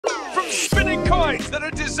From spinning coins that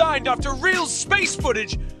are designed after real space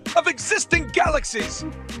footage of existing galaxies,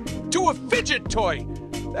 to a fidget toy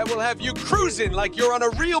that will have you cruising like you're on a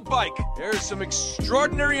real bike, there are some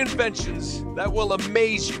extraordinary inventions that will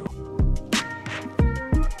amaze you.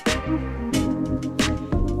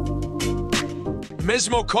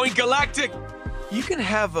 Mesmo Coin Galactic! You can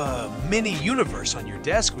have a mini universe on your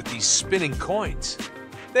desk with these spinning coins.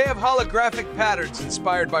 They have holographic patterns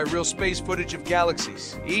inspired by real space footage of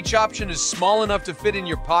galaxies. Each option is small enough to fit in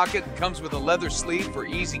your pocket and comes with a leather sleeve for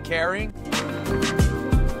easy carrying.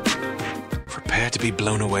 Prepare to be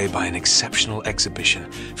blown away by an exceptional exhibition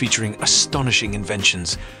featuring astonishing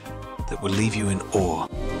inventions that will leave you in awe.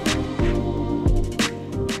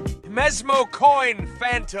 Mesmo Coin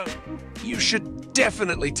Phantom. You should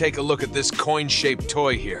definitely take a look at this coin-shaped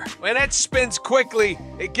toy here. When it spins quickly,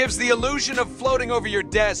 it gives the illusion of floating over your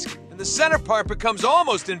desk, and the center part becomes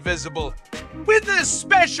almost invisible. With this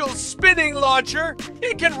special spinning launcher,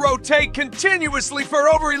 it can rotate continuously for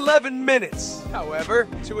over 11 minutes. However,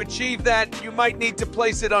 to achieve that, you might need to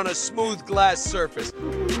place it on a smooth glass surface.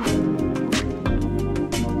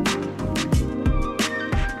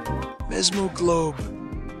 Mesmo Globe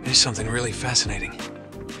is something really fascinating.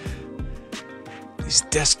 These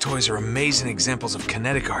desk toys are amazing examples of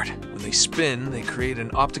kinetic art. When they spin, they create an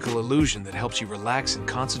optical illusion that helps you relax and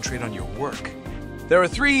concentrate on your work. There are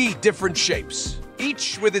 3 different shapes,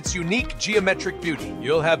 each with its unique geometric beauty.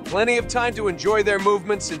 You'll have plenty of time to enjoy their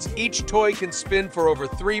movement since each toy can spin for over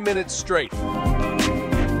 3 minutes straight.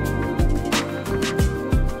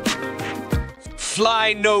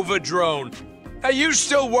 Fly Nova Drone. Are you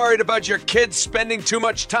still worried about your kids spending too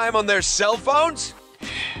much time on their cell phones?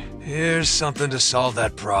 Here's something to solve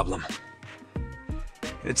that problem.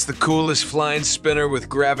 It's the coolest flying spinner with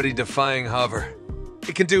gravity-defying hover.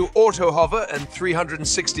 It can do auto hover and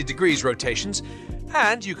 360 degrees rotations,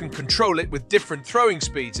 and you can control it with different throwing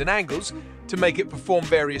speeds and angles to make it perform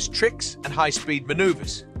various tricks and high-speed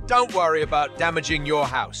maneuvers. Don't worry about damaging your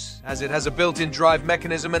house, as it has a built-in drive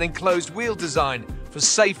mechanism and enclosed wheel design for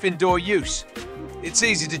safe indoor use. It's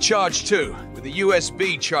easy to charge too, with a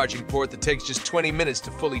USB charging port that takes just 20 minutes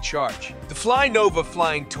to fully charge. The Fly Nova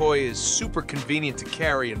flying toy is super convenient to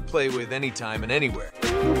carry and play with anytime and anywhere.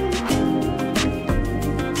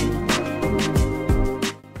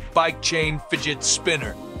 Bike chain fidget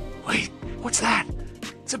spinner. Wait, what's that?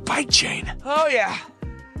 It's a bike chain. Oh yeah.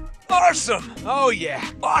 Awesome! Oh yeah,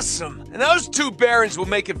 awesome! And those 2 bearings will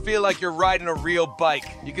make it feel like you're riding a real bike.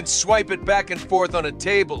 You can swipe it back and forth on a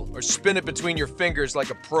table, or spin it between your fingers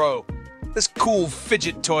like a pro. This cool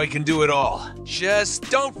fidget toy can do it all. Just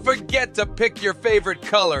don't forget to pick your favorite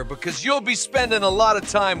color, because you'll be spending a lot of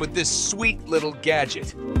time with this sweet little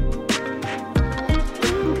gadget.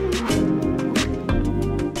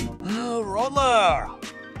 Oh, roller!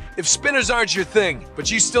 If spinners aren't your thing, but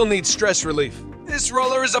you still need stress relief, this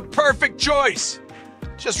roller is a perfect choice.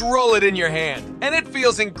 Just roll it in your hand, and it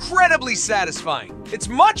feels incredibly satisfying. It's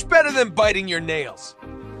much better than biting your nails.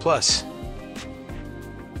 Plus,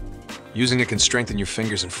 using it can strengthen your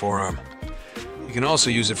fingers and forearm. You can also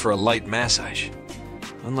use it for a light massage.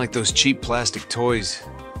 Unlike those cheap plastic toys,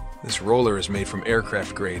 this roller is made from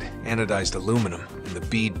aircraft-grade, anodized aluminum, and the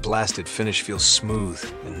bead-blasted finish feels smooth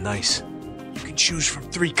and nice. You can choose from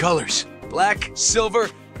 3 colors: black, silver,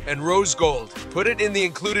 and rose gold. Put it in the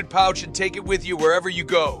included pouch and take it with you wherever you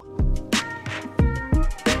go.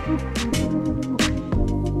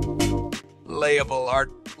 Layable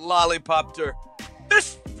art lollipopter.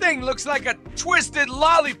 This thing looks like a twisted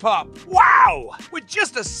lollipop. Wow! With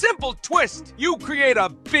just a simple twist, you create a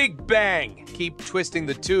big bang. Keep twisting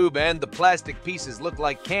the tube and the plastic pieces look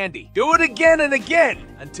like candy. Do it again and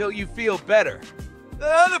again until you feel better. The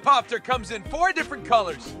other popter comes in 4 different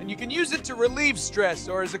colors, and you can use it to relieve stress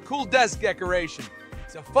or as a cool desk decoration.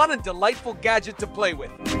 It's a fun and delightful gadget to play with.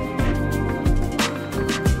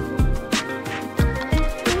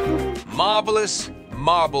 Marvelous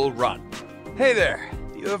Marble Run. Hey there,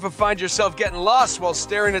 do you ever find yourself getting lost while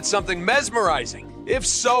staring at something mesmerizing? If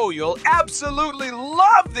so, you'll absolutely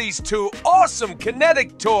love these 2 awesome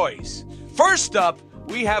kinetic toys. First up,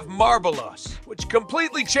 we have Marbelos, which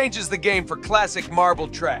completely changes the game for classic marble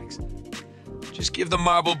tracks. Just give the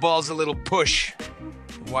marble balls a little push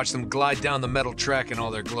and watch them glide down the metal track in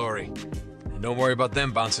all their glory. And don't worry about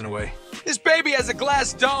them bouncing away. This baby has a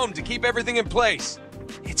glass dome to keep everything in place.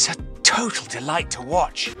 It's a total delight to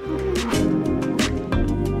watch.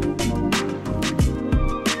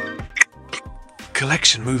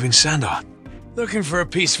 Collection moving sand art. Looking for a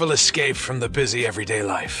peaceful escape from the busy everyday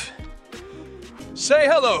life? Say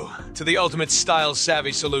hello to to the ultimate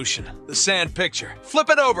style-savvy solution, the sand picture. Flip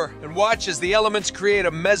it over and watch as the elements create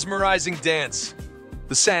a mesmerizing dance.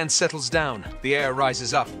 The sand settles down, the air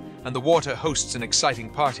rises up, and the water hosts an exciting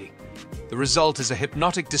party. The result is a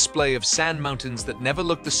hypnotic display of sand mountains that never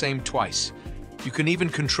look the same twice. You can even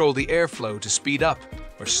control the airflow to speed up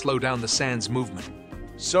or slow down the sand's movement.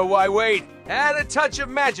 So why wait? Add a touch of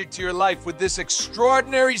magic to your life with this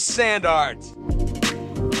extraordinary sand art.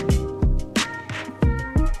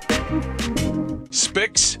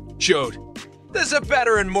 Spics showed. There's a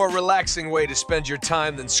better and more relaxing way to spend your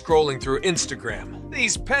time than scrolling through Instagram.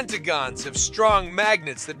 These pentagons have strong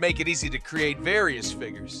magnets that make it easy to create various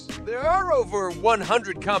figures. There are over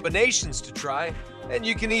 100 combinations to try, and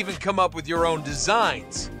you can even come up with your own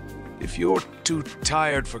designs. If you're too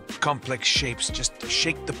tired for complex shapes, just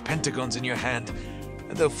shake the pentagons in your hand,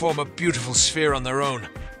 and they'll form a beautiful sphere on their own.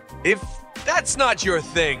 If that's not your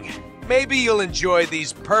thing, maybe you'll enjoy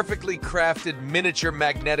these perfectly crafted miniature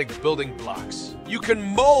magnetic building blocks. You can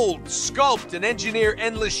mold, sculpt, and engineer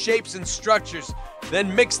endless shapes and structures,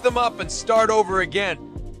 then mix them up and start over again.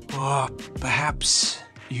 Or perhaps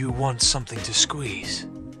you want something to squeeze.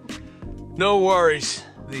 No worries.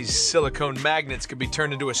 These silicone magnets can be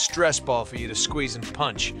turned into a stress ball for you to squeeze and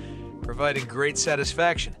punch, providing great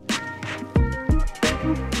satisfaction.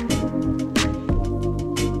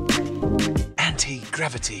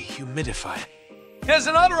 Anti-gravity humidifier. Here's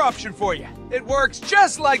another option for you. It works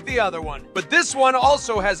just like the other one, but this one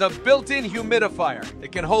also has a built-in humidifier.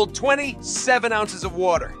 It can hold 27 ounces of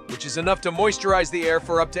water, which is enough to moisturize the air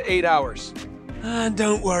for up to 8 hours. And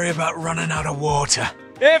don't worry about running out of water.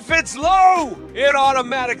 If it's low, it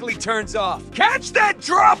automatically turns off. Catch that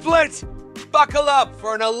droplet! Buckle up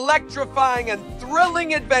for an electrifying and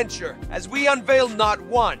thrilling adventure as we unveil not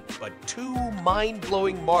one, but two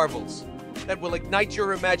mind-blowing marvels that will ignite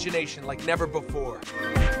your imagination like never before.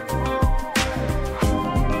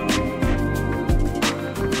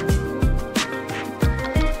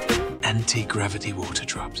 Anti-gravity water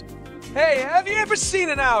drops. Hey, have you ever seen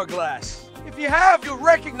an hourglass? If you have, you'll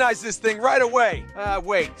recognize this thing right away.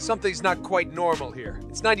 Wait, something's not quite normal here.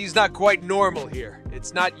 It's not quite normal here.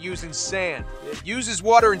 It's not using sand. It uses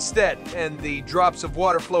water instead, and the drops of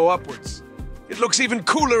water flow upwards. It looks even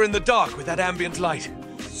cooler in the dark with that ambient light.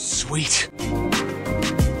 Sweet.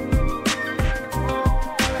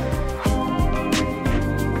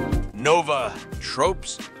 Nova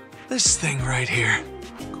tropes? This thing right here,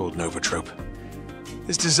 called Nova Trope,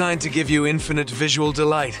 is designed to give you infinite visual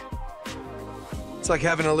delight. It's like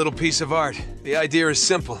having a little piece of art. The idea is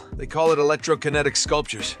simple. They call it electrokinetic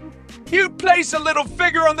sculptures. You place a little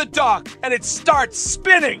figure on the dock, and it starts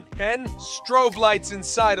spinning. And strobe lights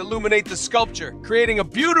inside illuminate the sculpture, creating a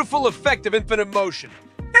beautiful effect of infinite motion.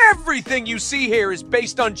 Everything you see here is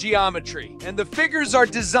based on geometry, and the figures are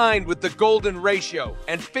designed with the golden ratio,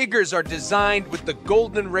 and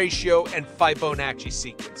Fibonacci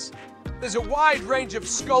sequence. There's a wide range of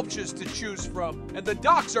sculptures to choose from, and the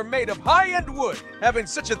docks are made of high-end wood. Having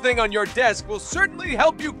such a thing on your desk will certainly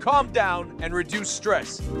help you calm down and reduce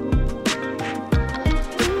stress.